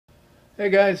Hey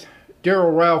guys,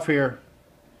 Daryl Ralph here.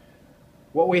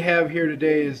 What we have here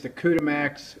today is the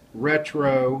Maxx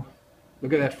Retro.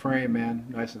 Look at that frame, man.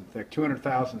 Nice and thick.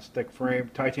 200,000 stick frame,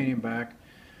 titanium back,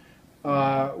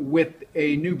 with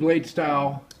a new blade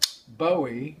style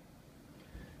Bowie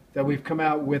that we've come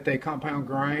out with a compound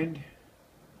grind.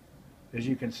 As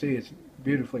you can see, it's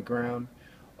beautifully ground.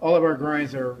 All of our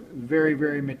grinds are very,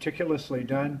 very meticulously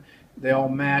done. They all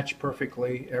match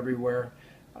perfectly everywhere.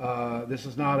 This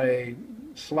is not a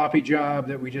sloppy job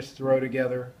that we just throw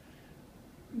together.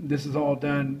 This is all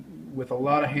done with a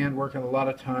lot of handwork and a lot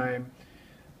of time.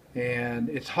 And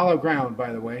it's hollow ground,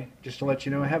 by the way, just to let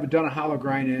you know. I haven't done a hollow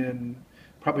grind in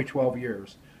probably 12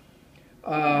 years.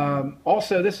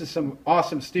 Also, this is some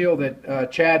awesome steel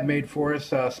that Chad made for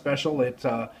us, special. It's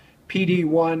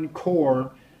PD1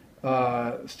 core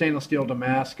stainless steel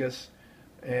Damascus,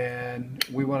 and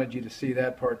we wanted you to see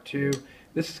that part too.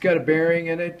 This has got a bearing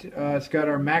in it. It's got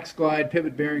our Maxx Glide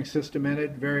pivot bearing system in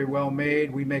it, very well made.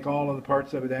 We make all of the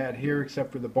parts of that here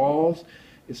except for the balls.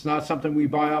 It's not something we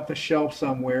buy off the shelf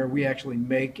somewhere. We actually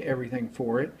make everything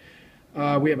for it.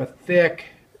 We have a thick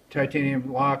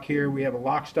titanium lock here. We have a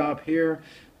lock stop here.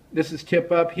 This is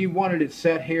tip up. He wanted it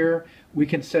set here. We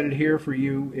can set it here for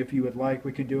you if you would like.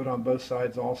 We can do it on both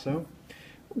sides also.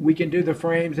 We can do the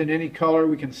frames in any color.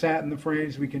 We can satin the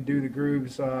frames. We can do the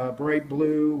grooves bright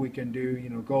blue. We can do,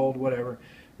 gold, whatever.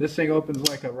 This thing opens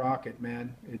like a rocket,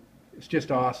 man. It's just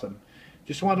awesome.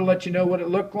 Just wanted to let you know what it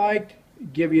looked like.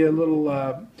 Give you a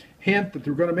little hint that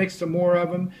we're going to make some more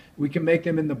of them. We can make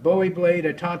them in the Bowie blade,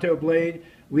 a Tonto blade.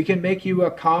 We can make you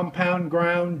a compound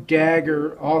ground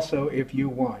dagger also if you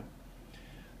want.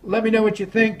 Let me know what you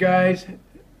think, guys.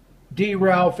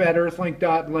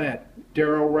 dralph@earthlink.net.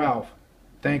 Daryl Ralph.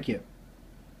 Thank you.